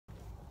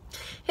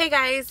Hey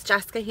guys,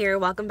 Jessica here.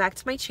 Welcome back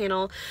to my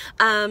channel.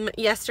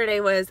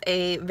 Yesterday was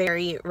a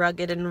very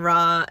rugged and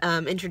raw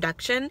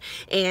introduction,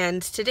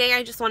 and today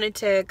I just wanted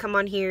to come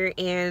on here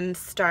and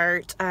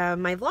start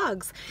my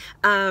vlogs.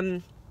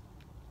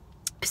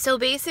 So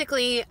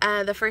basically,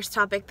 the first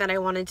topic that I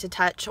wanted to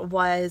touch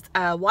was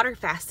water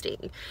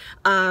fasting.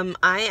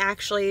 I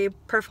actually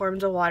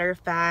performed a water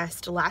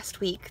fast last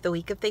week, the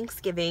week of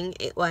Thanksgiving.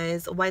 It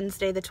was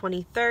Wednesday the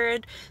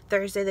 23rd,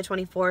 Thursday the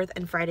 24th,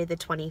 and Friday the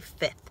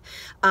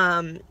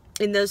 25th.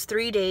 In those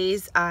 3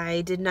 days,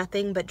 I did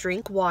nothing but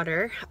drink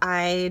water.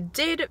 I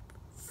did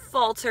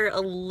falter a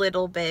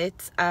little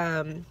bit.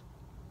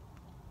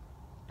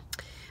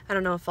 I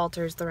don't know if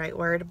falter is the right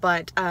word,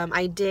 but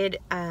I did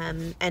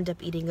end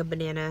up eating a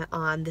banana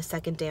on the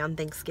second day on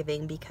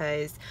Thanksgiving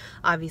because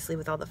obviously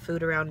with all the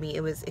food around me,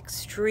 it was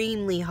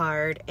extremely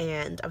hard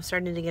and I was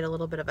starting to get a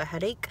little bit of a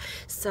headache.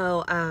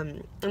 So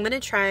I'm going to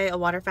try a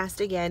water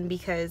fast again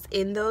because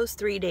in those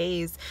 3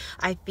 days,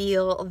 I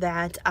feel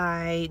that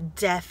I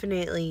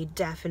definitely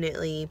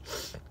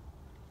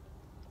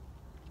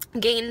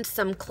gained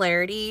some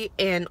clarity.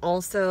 And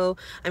also,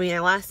 I mean, I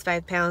lost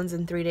 5 pounds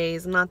in 3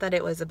 days. Not that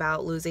it was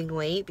about losing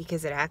weight,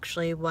 because it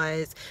actually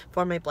was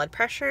for my blood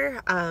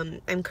pressure.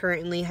 I'm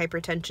currently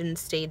hypertension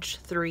stage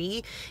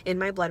 3 in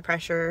my blood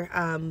pressure.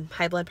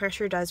 High blood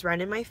pressure does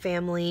run in my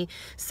family,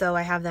 so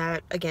I have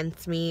that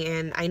against me,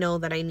 and I know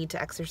that I need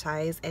to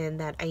exercise and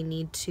that I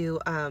need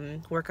to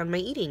work on my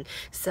eating.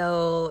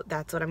 So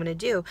that's what I'm gonna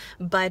do.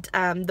 But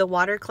the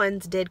water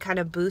cleanse did kind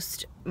of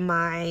boost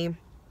my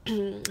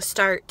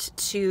start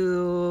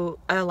to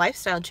a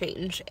lifestyle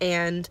change,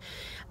 and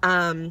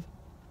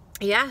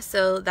yeah,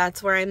 so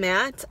that's where I'm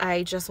at.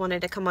 I just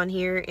wanted to come on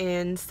here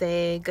and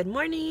say good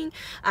morning.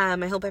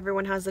 I hope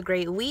everyone has a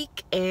great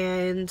week,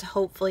 and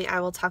hopefully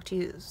I will talk to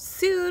you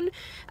soon.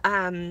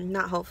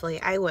 Not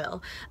hopefully, I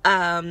will.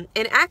 And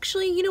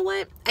actually, you know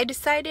what? I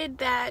decided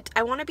that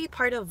I want to be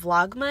part of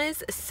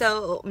Vlogmas,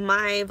 so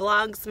my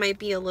vlogs might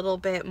be a little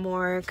bit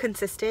more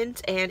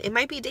consistent, and it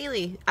might be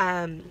daily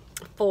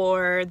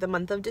for the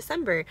month of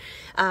December,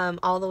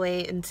 all the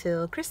way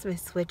until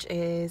Christmas, which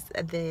is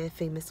the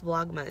famous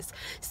Vlogmas.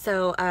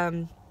 So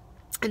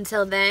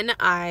until then,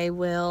 I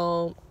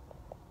will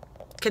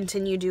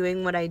continue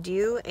doing what I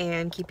do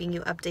and keeping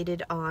you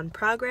updated on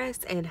progress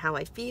and how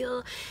I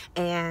feel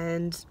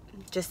and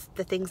just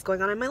the things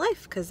going on in my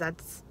life, because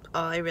that's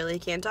all I really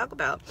can talk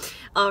about.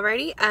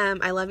 Alrighty,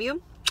 I love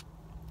you,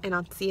 and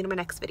I'll see you in my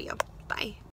next video. Bye.